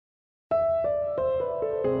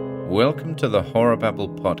Welcome to the Horror Babble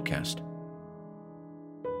podcast.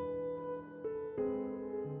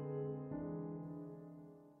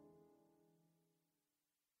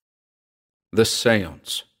 The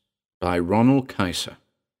Seance by Ronal Kayser.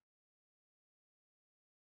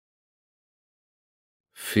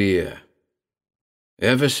 Fear.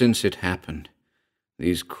 Ever since it happened,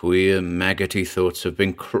 these queer, maggoty thoughts have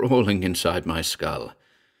been crawling inside my skull,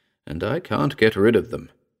 and I can't get rid of them.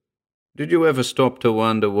 Did you ever stop to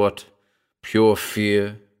wonder what pure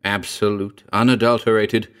fear, absolute,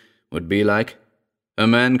 unadulterated, would be like? A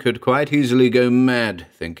man could quite easily go mad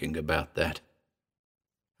thinking about that.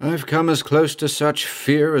 I've come as close to such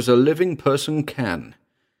fear as a living person can,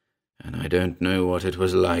 and I don't know what it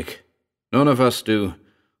was like. None of us do,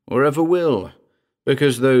 or ever will,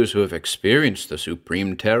 because those who have experienced the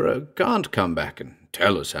supreme terror can't come back and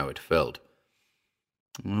tell us how it felt.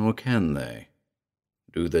 Or can they?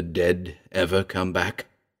 Do the dead ever come back?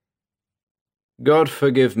 God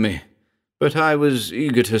forgive me, but I was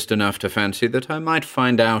egotist enough to fancy that I might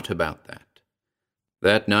find out about that.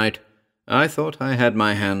 That night, I thought I had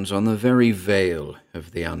my hands on the very veil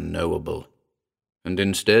of the unknowable, and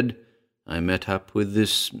instead I met up with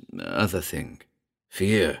this other thing,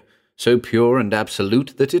 fear, so pure and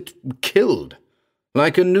absolute that it killed,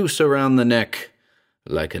 like a noose around the neck,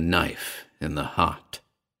 like a knife in the heart.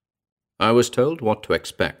 I was told what to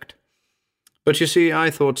expect. But you see,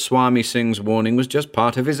 I thought Swami Singh's warning was just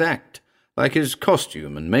part of his act, like his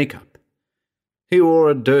costume and makeup. He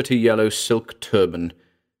wore a dirty yellow silk turban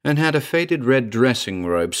and had a faded red dressing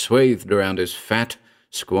robe swathed around his fat,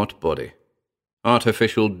 squat body.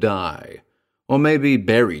 Artificial dye, or maybe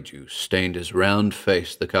berry juice, stained his round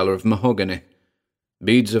face the color of mahogany.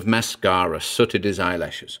 Beads of mascara sooted his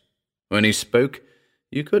eyelashes. When he spoke,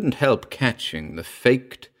 you couldn't help catching the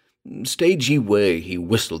faked, stagey way he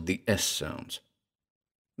whistled the S sounds.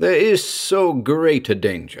 "There is so great a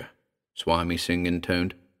danger," Swami Singh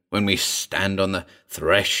intoned, "when we stand on the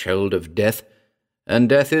threshold of death, and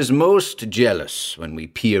death is most jealous when we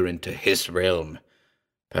peer into his realm.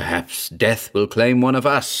 Perhaps death will claim one of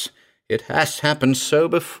us. It has happened so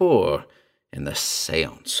before, in the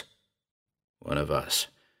Seance." One of us.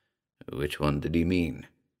 Which one did he mean?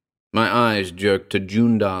 My eyes jerked to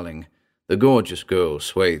June Darling, the gorgeous girl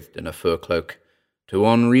swathed in a fur cloak, to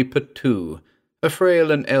Henri Patou, a frail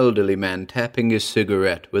and elderly man tapping his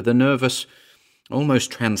cigarette with a nervous, almost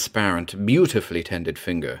transparent, beautifully tended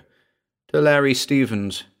finger, to Larry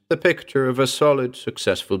Stevens, the picture of a solid,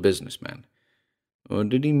 successful businessman. Or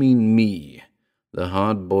did he mean me, the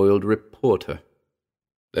hard-boiled reporter?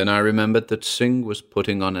 Then I remembered that Singh was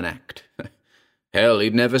putting on an act. Hell,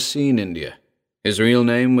 he'd never seen India. His real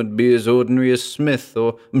name would be as ordinary as Smith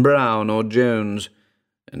or Brown or Jones,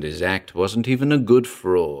 and his act wasn't even a good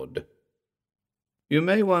fraud. You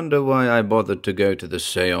may wonder why I bothered to go to the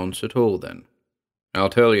séance at all then. I'll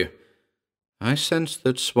tell you. I sensed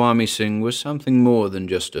that Swami Singh was something more than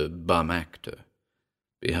just a bum actor.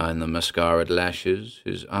 Behind the mascaraed lashes,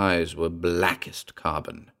 his eyes were blackest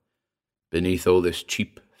carbon. Beneath all this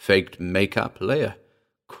cheap, faked makeup lay a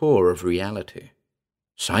core of reality.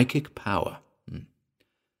 Psychic power.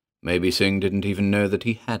 Maybe Singh didn't even know that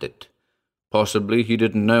he had it. Possibly he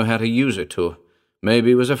didn't know how to use it, or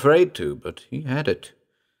maybe was afraid to, but he had it.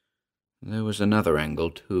 There was another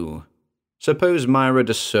angle, too. Suppose Myra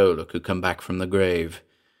de Sola could come back from the grave.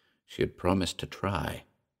 She had promised to try.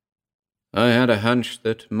 I had a hunch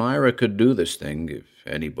that Myra could do this thing, if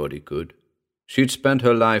anybody could. She'd spent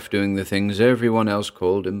her life doing the things everyone else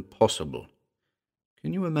called impossible.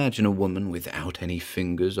 Can you imagine a woman without any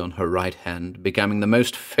fingers on her right hand becoming the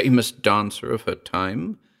most famous dancer of her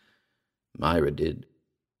time? Myra did,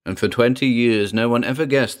 and for 20 years no one ever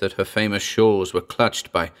guessed that her famous shawls were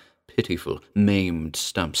clutched by pitiful, maimed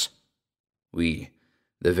stumps. We,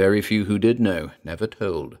 the very few who did know, never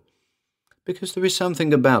told. Because there is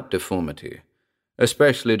something about deformity,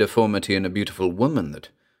 especially deformity in a beautiful woman, that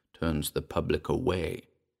turns the public away.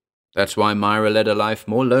 That's why Myra led a life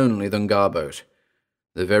more lonely than Garbo's.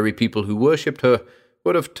 The very people who worshipped her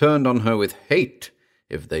would have turned on her with hate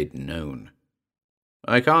if they'd known.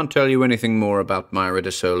 I can't tell you anything more about Myra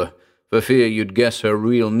de Sola, for fear you'd guess her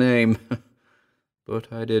real name.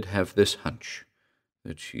 But I did have this hunch,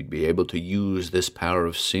 that she'd be able to use this power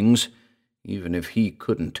of Singh's, even if he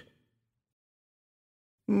couldn't.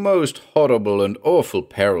 "Most horrible and awful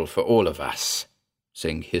peril for all of us,"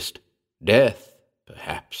 Singh hissed. "Death,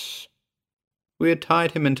 perhaps." We had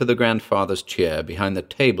tied him into the grandfather's chair behind the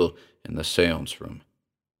table in the séance room.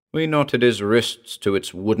 We knotted his wrists to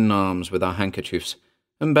its wooden arms with our handkerchiefs,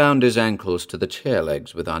 and bound his ankles to the chair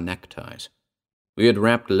legs with our neckties. We had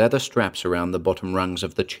wrapped leather straps around the bottom rungs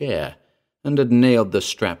of the chair, and had nailed the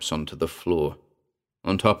straps onto the floor.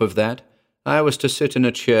 On top of that, I was to sit in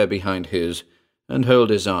a chair behind his and hold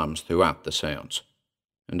his arms throughout the séance.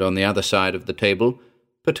 And on the other side of the table,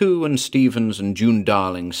 Patu and Stevens and June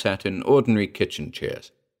Darling sat in ordinary kitchen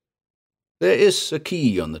chairs. "There is a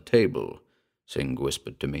key on the table," Singh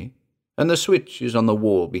whispered to me, "and the switch is on the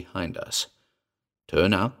wall behind us.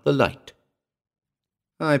 Turn out the light."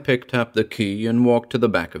 I picked up the key and walked to the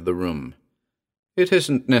back of the room. It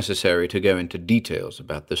isn't necessary to go into details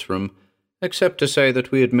about this room, except to say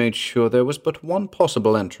that we had made sure there was but one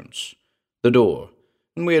possible entrance, the door,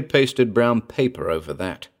 and we had pasted brown paper over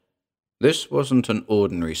that. This wasn't an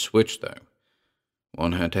ordinary switch, though.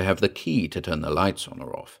 One had to have the key to turn the lights on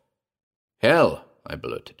or off. "Hell," I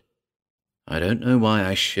blurted. I don't know why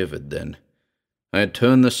I shivered then. I had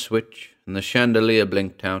turned the switch, and the chandelier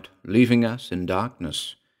blinked out, leaving us in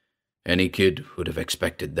darkness. Any kid would have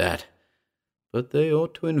expected that. But they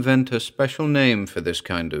ought to invent a special name for this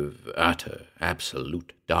kind of utter,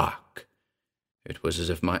 absolute dark. It was as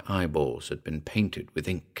if my eyeballs had been painted with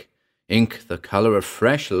ink the colour of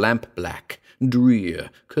fresh lamp-black, drear,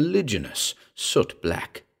 colliginous,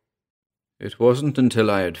 soot-black. It wasn't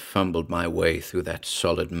until I had fumbled my way through that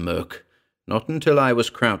solid murk, not until I was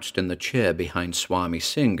crouched in the chair behind Swami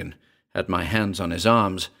Singh and had my hands on his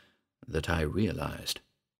arms, that I realized.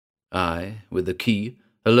 I, with the key,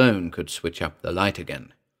 alone could switch up the light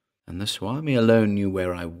again, and the Swami alone knew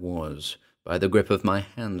where I was by the grip of my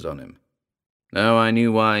hands on him. Now I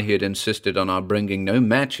knew why he had insisted on our bringing no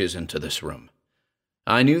matches into this room.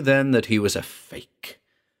 I knew then that he was a fake,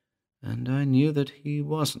 and I knew that he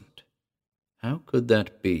wasn't. How could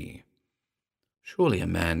that be? Surely a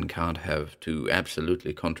man can't have two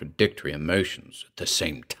absolutely contradictory emotions at the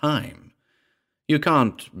same time. You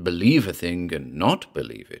can't believe a thing and not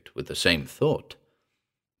believe it with the same thought.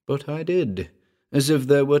 But I did, as if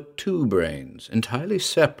there were two brains, entirely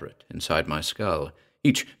separate, inside my skull,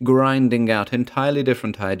 each grinding out entirely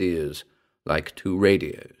different ideas, like two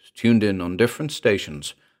radios tuned in on different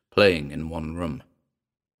stations, playing in one room.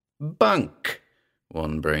 "Bunk!"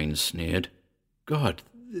 one brain sneered. "God,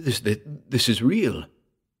 this is real,"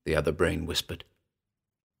 the other brain whispered.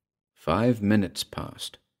 5 minutes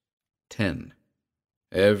passed. 10.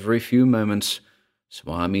 Every few moments,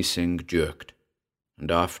 Swami Singh jerked, and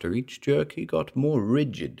after each jerk he got more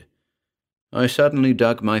rigid. I suddenly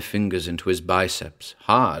dug my fingers into his biceps,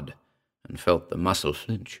 hard, and felt the muscle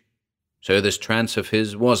flinch. So this trance of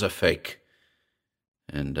his was a fake.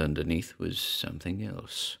 And underneath was something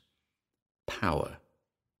else. Power.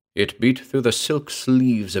 It beat through the silk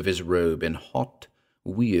sleeves of his robe in hot,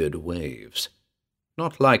 weird waves,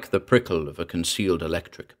 not like the prickle of a concealed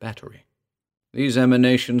electric battery. These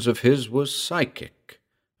emanations of his were psychic,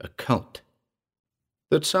 occult.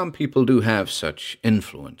 That some people do have such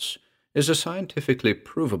influence is a scientifically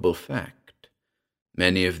provable fact.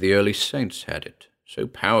 Many of the early saints had it, so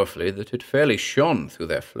powerfully that it fairly shone through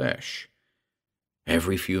their flesh.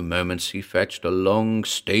 Every few moments he fetched a long,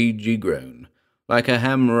 stagey groan, like a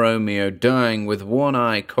ham Romeo dying with one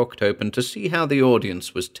eye cocked open to see how the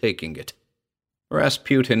audience was taking it.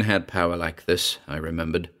 Rasputin had power like this, I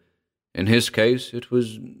remembered. In his case, it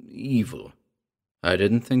was evil. I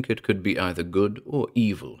didn't think it could be either good or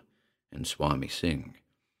evil in Swami Singh,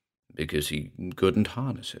 because he couldn't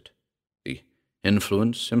harness it. The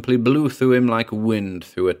influence simply blew through him like wind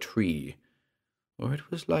through a tree, or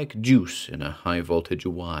it was like juice in a high-voltage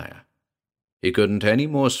wire. He couldn't any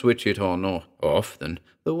more switch it on or off than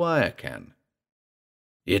the wire can.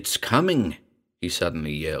 "It's coming," he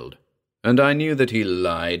suddenly yelled, and I knew that he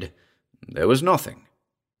lied. There was nothing.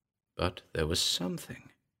 But there was something.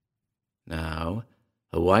 Now,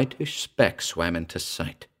 a whitish speck swam into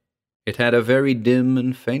sight. It had a very dim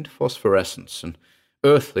and faint phosphorescence, an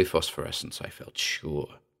earthly phosphorescence, I felt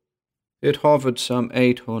sure. It hovered some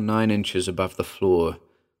 8 or 9 inches above the floor,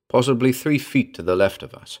 possibly 3 feet to the left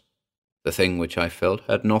of us. The thing which I felt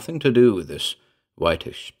had nothing to do with this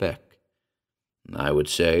whitish speck. I would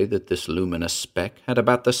say that this luminous speck had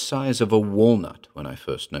about the size of a walnut when I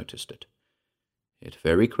first noticed it. It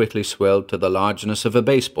very quickly swelled to the largeness of a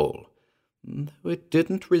baseball, though it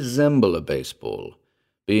didn't resemble a baseball,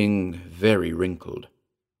 being very wrinkled.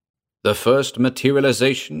 "The first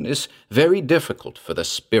materialization is very difficult for the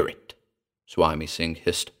spirit," Swami Singh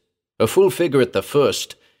hissed. "A full figure at the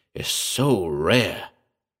first is so rare."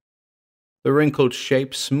 The wrinkled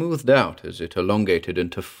shape smoothed out as it elongated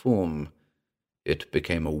into form. It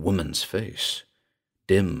became a woman's face,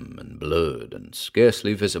 dim and blurred and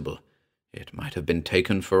scarcely visible. It might have been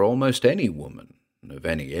taken for almost any woman, of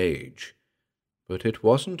any age. But it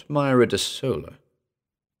wasn't Myra de Sola.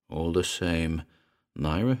 All the same,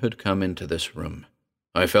 Myra had come into this room.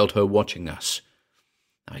 I felt her watching us.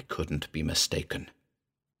 I couldn't be mistaken.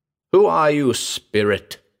 "Who are you,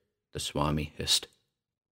 spirit?" the Swami hissed.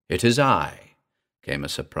 "It is I," came a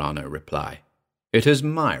soprano reply. "It is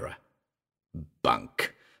Myra."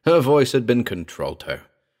 Bunk. Her voice had been contralto.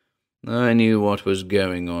 I knew what was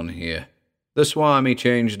going on here. The Swami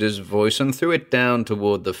changed his voice and threw it down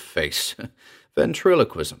toward the face.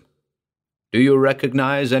 Ventriloquism. "Do you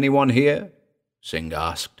recognize anyone here?" Singh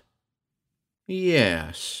asked.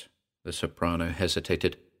 "Yes," the soprano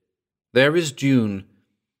hesitated. "There is June.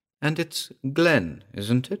 And it's Glenn,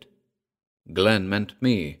 isn't it?" Glenn meant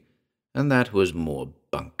me, and that was more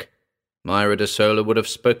bunk. Myra de Sola would have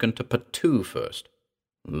spoken to Patu first.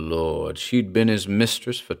 Lord, she'd been his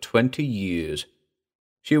mistress for 20 years.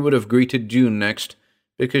 She would have greeted June next,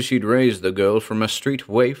 because she'd raised the girl from a street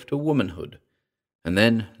waif to womanhood. And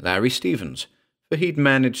then Larry Stevens, for he'd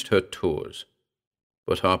managed her tours.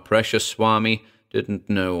 But our precious Swami didn't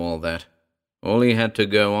know all that. All he had to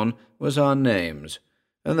go on was our names,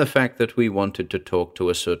 and the fact that we wanted to talk to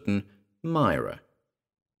a certain Myra.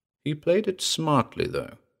 He played it smartly,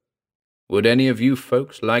 though. "Would any of you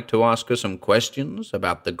folks like to ask her some questions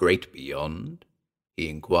about the great beyond?" he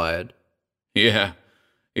inquired. Yeah,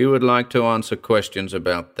 he would like to answer questions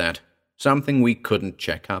about that, something we couldn't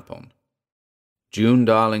check up on. June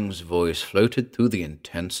Darling's voice floated through the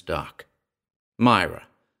intense dark. "Myra,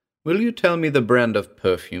 will you tell me the brand of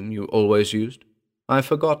perfume you always used? I've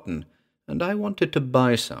forgotten, and I wanted to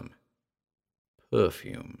buy some."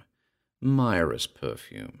 Perfume. Myra's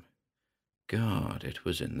perfume. God, it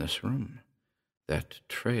was in this room. That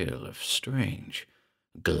trail of strange,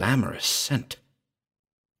 glamorous scent.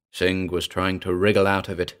 Singh was trying to wriggle out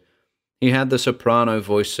of it. He had the soprano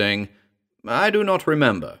voice saying, "I do not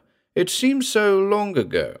remember. It seems so long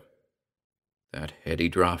ago." That heady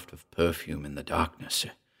draught of perfume in the darkness.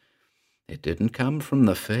 It didn't come from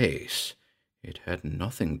the face. It had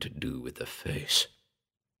nothing to do with the face.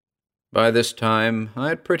 By this time, I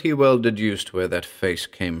had pretty well deduced where that face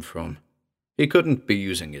came from. He couldn't be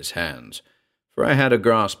using his hands, for I had a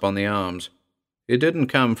grasp on the arms. It didn't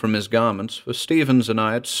come from his garments, for Stevens and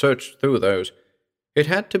I had searched through those. It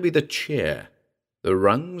had to be the chair, the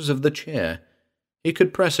rungs of the chair. He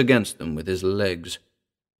could press against them with his legs.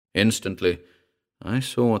 Instantly, I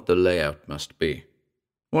saw what the layout must be.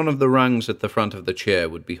 One of the rungs at the front of the chair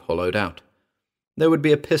would be hollowed out. There would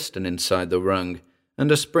be a piston inside the rung,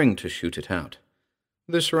 and a spring to shoot it out.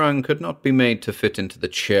 This rung could not be made to fit into the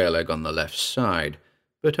chair leg on the left side,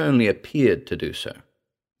 but only appeared to do so.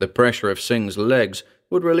 The pressure of Singh's legs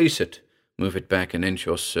would release it, move it back an inch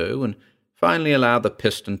or so, and finally allow the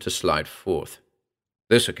piston to slide forth.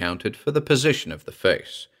 This accounted for the position of the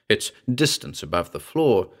face, its distance above the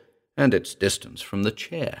floor, and its distance from the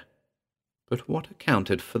chair. But what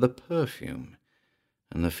accounted for the perfume,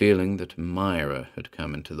 and the feeling that Myra had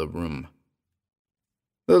come into the room?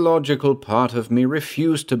 The logical part of me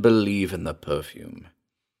refused to believe in the perfume.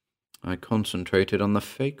 I concentrated on the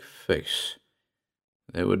fake face.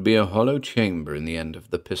 There would be a hollow chamber in the end of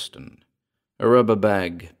the piston, a rubber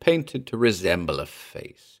bag painted to resemble a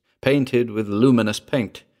face, painted with luminous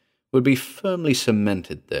paint, would be firmly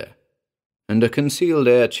cemented there, and a concealed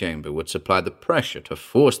air chamber would supply the pressure to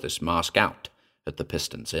force this mask out at the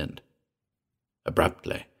piston's end.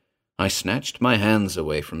 Abruptly, I snatched my hands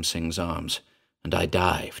away from Singh's arms, and I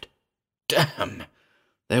dived. Damn!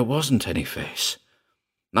 There wasn't any face.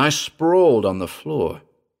 I sprawled on the floor.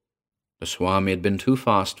 The Swami had been too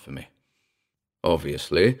fast for me.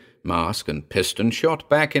 Obviously, mask and piston shot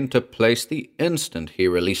back into place the instant he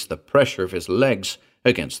released the pressure of his legs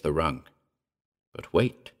against the rung. But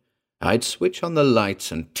wait, I'd switch on the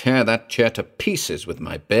lights and tear that chair to pieces with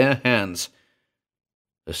my bare hands.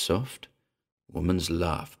 A soft woman's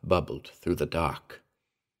laugh bubbled through the dark.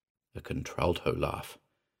 A contralto laugh.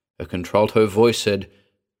 A contralto voice said,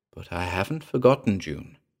 "But I haven't forgotten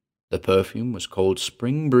June. The perfume was called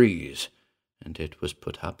Spring Breeze, and it was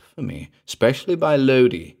put up for me, specially by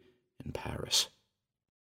Lodi in Paris."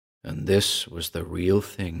 And this was the real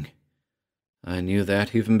thing. I knew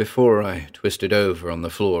that even before I twisted over on the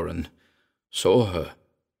floor and saw her.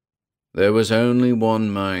 There was only one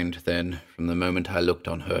mind then, from the moment I looked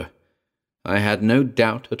on her. I had no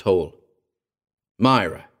doubt at all.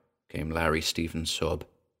 "Myra," came Larry Stevens' sob.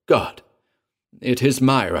 "God, it is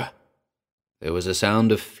Myra." There was a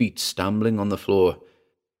sound of feet stumbling on the floor,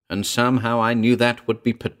 and somehow I knew that would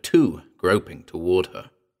be Patu groping toward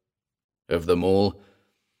her. Of them all,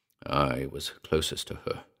 I was closest to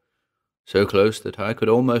her, so close that I could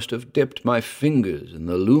almost have dipped my fingers in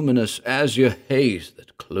the luminous azure haze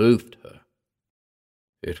that clothed her.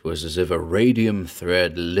 It was as if a radium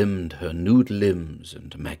thread limned her nude limbs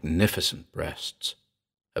and magnificent breasts.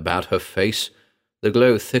 About her face the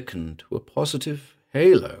glow thickened to a positive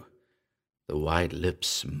halo. The wide lips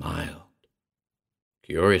smiled.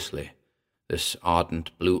 Curiously, this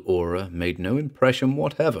ardent blue aura made no impression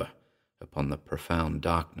whatever upon the profound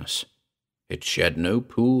darkness. It shed no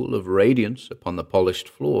pool of radiance upon the polished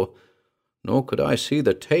floor, nor could I see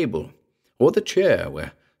the table or the chair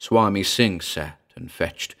where Swami Singh sat and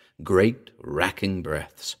fetched great racking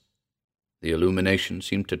breaths. The illumination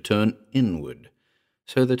seemed to turn inward,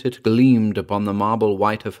 so that it gleamed upon the marble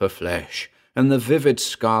white of her flesh, and the vivid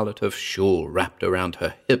scarlet of shawl wrapped around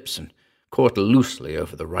her hips and caught loosely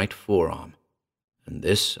over the right forearm. And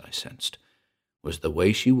this, I sensed, was the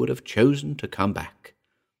way she would have chosen to come back,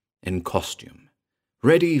 in costume,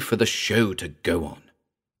 ready for the show to go on.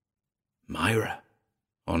 "Myra,"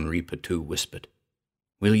 Henri Patou whispered,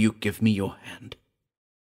 "will you give me your hand?"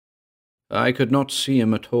 I could not see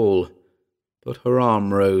him at all, but her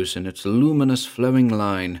arm rose in its luminous flowing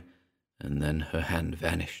line, and then her hand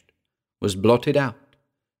vanished, was blotted out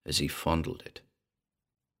as he fondled it.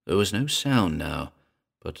 There was no sound now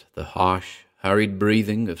but the harsh, hurried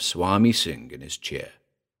breathing of Swami Singh in his chair.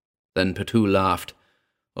 Then Patou laughed,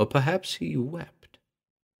 or perhaps he wept.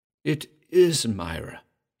 "It is Myra,"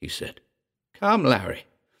 he said. "Come, Larry,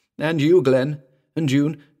 and you, Glenn, and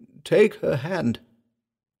June, take her hand."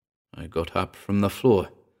 I got up from the floor.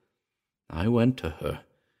 I went to her,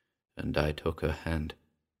 and I took her hand.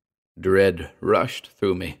 Dread rushed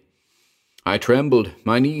through me. I trembled,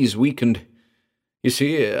 my knees weakened. You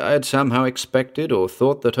see, I had somehow expected or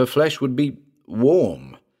thought that her flesh would be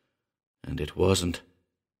warm, and it wasn't.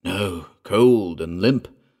 No, cold and limp.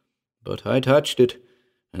 But I touched it,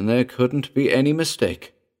 and there couldn't be any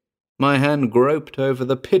mistake. My hand groped over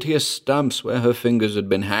the piteous stumps where her fingers had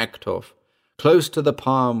been hacked off, close to the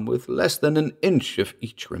palm, with less than an inch of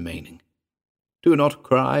each remaining. "Do not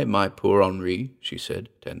cry, my poor Henri," she said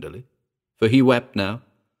tenderly, for he wept now,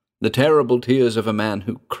 the terrible tears of a man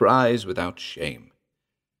who cries without shame.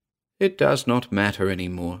 "It does not matter any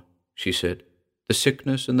more," she said. "The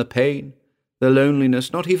sickness and the pain, the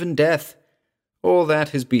loneliness, not even death, all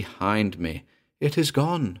that is behind me. It is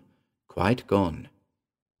gone, quite gone."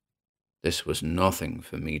 This was nothing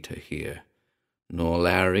for me to hear, nor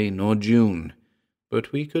Larry nor June,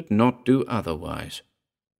 but we could not do otherwise.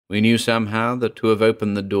 We knew somehow that to have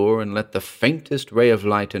opened the door and let the faintest ray of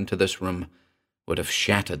light into this room would have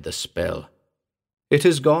shattered the spell. "It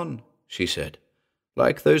is gone," she said,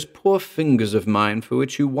 "like those poor fingers of mine for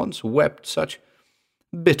which you once wept such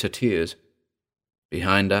bitter tears."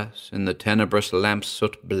 Behind us, in the tenebrous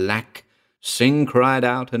lamp-soot black, Singh cried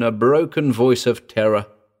out in a broken voice of terror,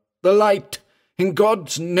 "The light! In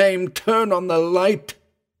God's name, turn on the light!"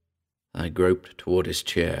 I groped toward his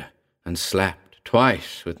chair and slapped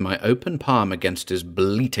twice with my open palm against his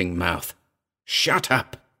bleating mouth. "Shut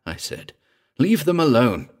up," I said. "Leave them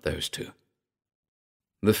alone, those two."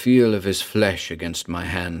 The feel of his flesh against my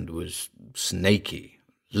hand was snaky,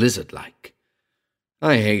 lizard-like.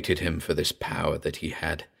 I hated him for this power that he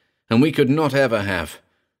had, and we could not ever have,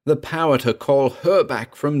 the power to call her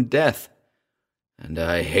back from death. And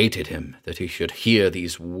I hated him that he should hear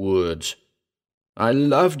these words. "I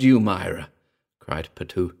loved you, Myra," cried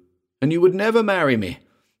Patou, "and you would never marry me.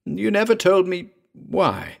 You never told me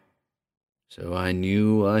why." So I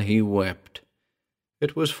knew why he wept.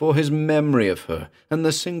 It was for his memory of her, and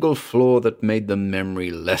the single flaw that made the memory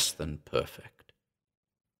less than perfect.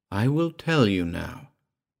 "I will tell you now,"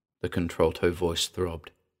 the contralto voice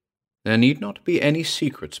throbbed. "There need not be any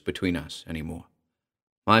secrets between us any more.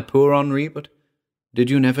 My poor Henri, but did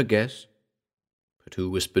you never guess?" Patou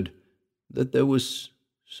whispered, "That there was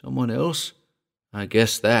someone else? I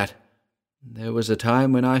guessed that. There was a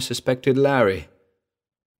time when I suspected Larry.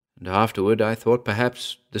 And afterward I thought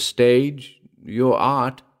perhaps the stage, your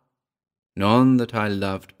art—" "None that I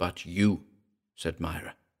loved but you," said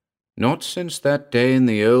Myra. "Not since that day in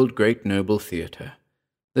the old great noble theatre,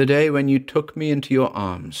 the day when you took me into your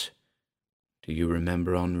arms. Do you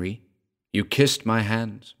remember, Henri? You kissed my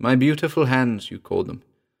hands, my beautiful hands, you called them.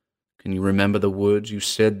 Can you remember the words you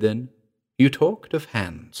said then? You talked of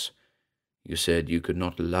hands. You said you could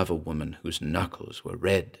not love a woman whose knuckles were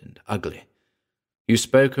red and ugly. You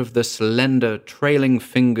spoke of the slender, trailing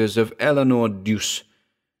fingers of Eleanor Deuce,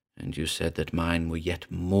 and you said that mine were yet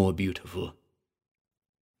more beautiful.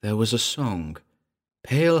 There was a song,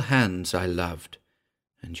 Pale Hands I Loved,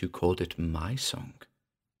 and you called it my song.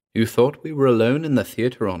 You thought we were alone in the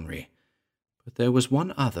theatre, Henri, but there was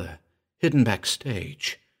one other, hidden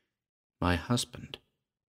backstage, my husband."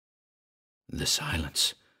 The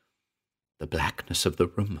silence. the blackness of the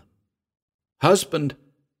room. "Husband!"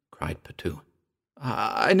 cried Patou.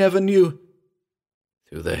 I never knew."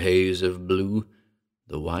 Through the haze of blue,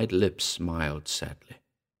 the white lips smiled sadly.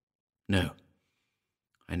 "No,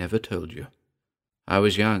 I never told you. I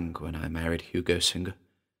was young when I married Hugo Singer,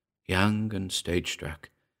 young and stage-struck,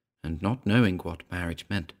 and not knowing what marriage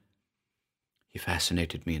meant. He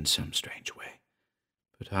fascinated me in some strange way,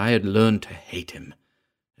 but I had learned to hate him,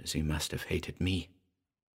 as he must have hated me.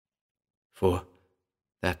 For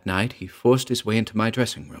that night he forced his way into my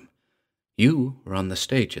dressing room. You were on the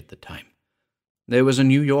stage at the time. There was a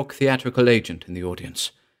New York theatrical agent in the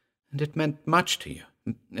audience, and it meant much to you,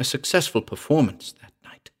 a successful performance that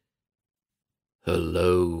night." Her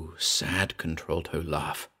low, sad contralto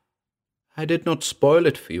laugh. "I did not spoil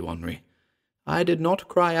it for you, Henri. I did not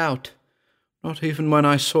cry out, not even when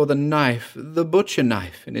I saw the knife, the butcher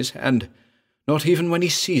knife, in his hand, not even when he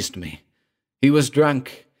seized me. He was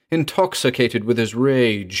drunk, intoxicated with his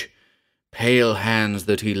rage. 'Pale hands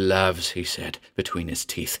that he loves,' he said, between his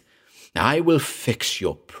teeth. 'I will fix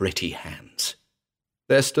your pretty hands.'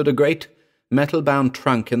 There stood a great metal-bound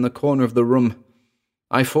trunk in the corner of the room.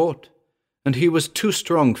 I fought, and he was too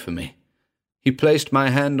strong for me. He placed my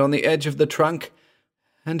hand on the edge of the trunk,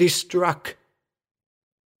 and he struck."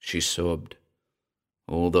 She sobbed.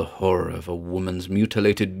 All the horror of a woman's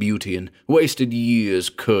mutilated beauty and wasted years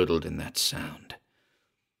curdled in that sound.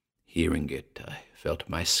 Hearing it, I felt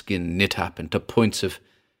my skin knit up into points of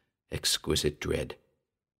exquisite dread.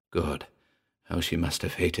 God, how she must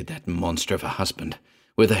have hated that monster of a husband,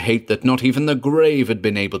 with a hate that not even the grave had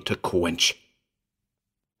been able to quench.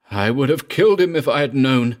 "I would have killed him if I had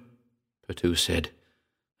known," Patou said.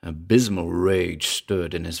 Abysmal rage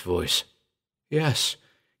stirred in his voice. "Yes,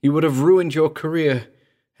 you would have ruined your career,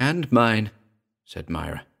 and mine," said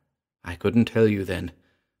Myra. "I couldn't tell you then,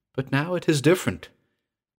 but now it is different.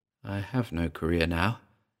 I have no career now,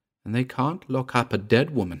 and they can't lock up a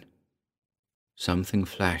dead woman." Something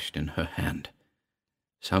flashed in her hand,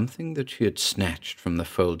 something that she had snatched from the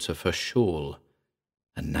folds of her shawl.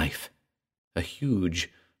 A knife, a huge,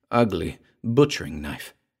 ugly, butchering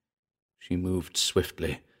knife. She moved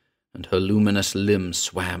swiftly, and her luminous limb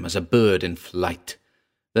swam as a bird in flight,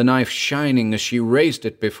 the knife shining as she raised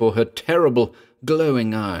it before her terrible,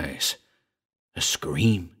 glowing eyes. A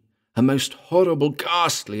scream, a most horrible,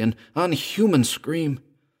 ghastly, and unhuman scream.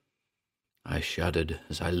 I shuddered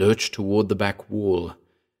as I lurched toward the back wall.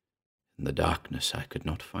 In the darkness I could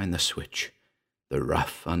not find the switch. The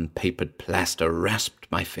rough, unpapered plaster rasped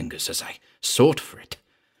my fingers as I sought for it.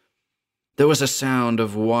 There was a sound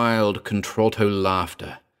of wild contralto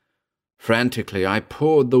laughter. Frantically I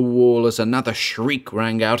pawed the wall as another shriek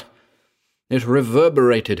rang out. It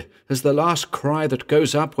reverberated as the last cry that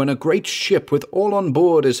goes up when a great ship with all on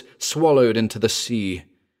board is swallowed into the sea.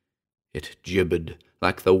 It gibbered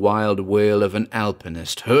like the wild wail of an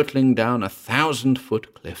alpinist hurtling down a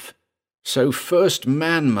 1,000-foot cliff. So first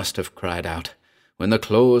man must have cried out, when the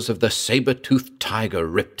claws of the saber-toothed tiger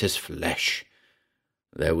ripped his flesh.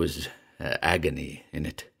 There was agony in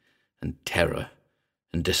it, and terror,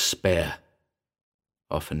 and despair.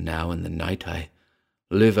 Often now in the night I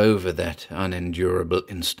live over that unendurable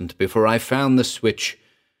instant before I found the switch,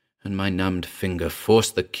 and my numbed finger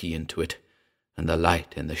forced the key into it, and the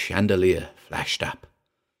light in the chandelier flashed up.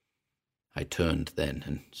 I turned then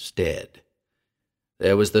and stared.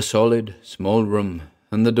 There was the solid, small room,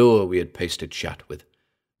 and the door we had pasted shut with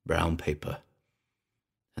brown paper,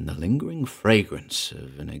 and the lingering fragrance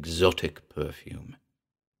of an exotic perfume.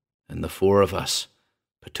 And the four of us,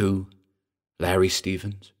 Patou, Larry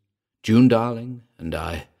Stevens, June Darling, and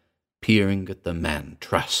I, peering at the man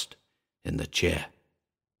trussed in the chair.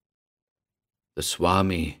 The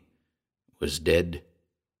Swami was dead.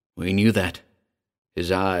 We knew that. His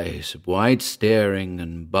eyes, wide-staring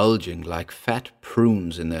and bulging like fat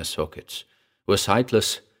prunes in their sockets, were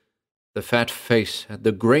sightless. The fat face had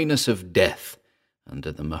the greyness of death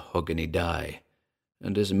under the mahogany dye,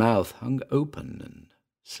 and his mouth hung open and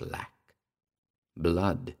slack.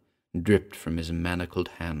 Blood dripped from his manacled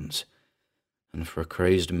hands, and for a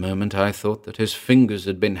crazed moment I thought that his fingers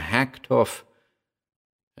had been hacked off.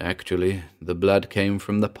 Actually, the blood came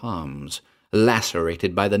from the palms,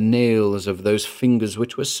 lacerated by the nails of those fingers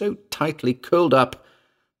which were so tightly curled up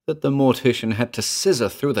that the mortician had to scissor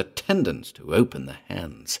through the tendons to open the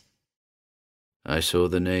hands. I saw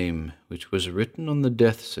the name which was written on the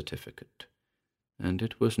death certificate, and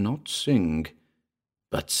it was not Singh,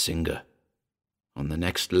 but Singer. On the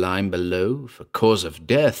next line below, for cause of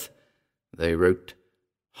death, they wrote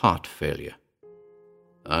heart failure.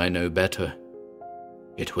 I know better.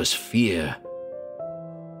 It was fear.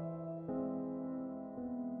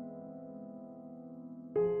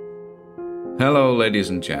 Hello, ladies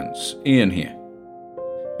and gents, Ian here.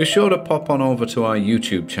 Be sure to pop on over to our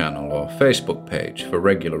YouTube channel or Facebook page for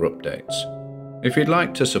regular updates. If you'd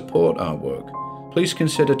like to support our work, please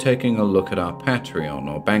consider taking a look at our Patreon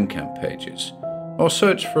or Bandcamp pages, or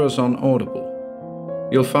search for us on Audible.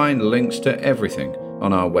 You'll find links to everything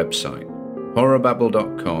on our website,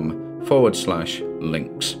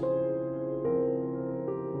 horrorbabble.com/links.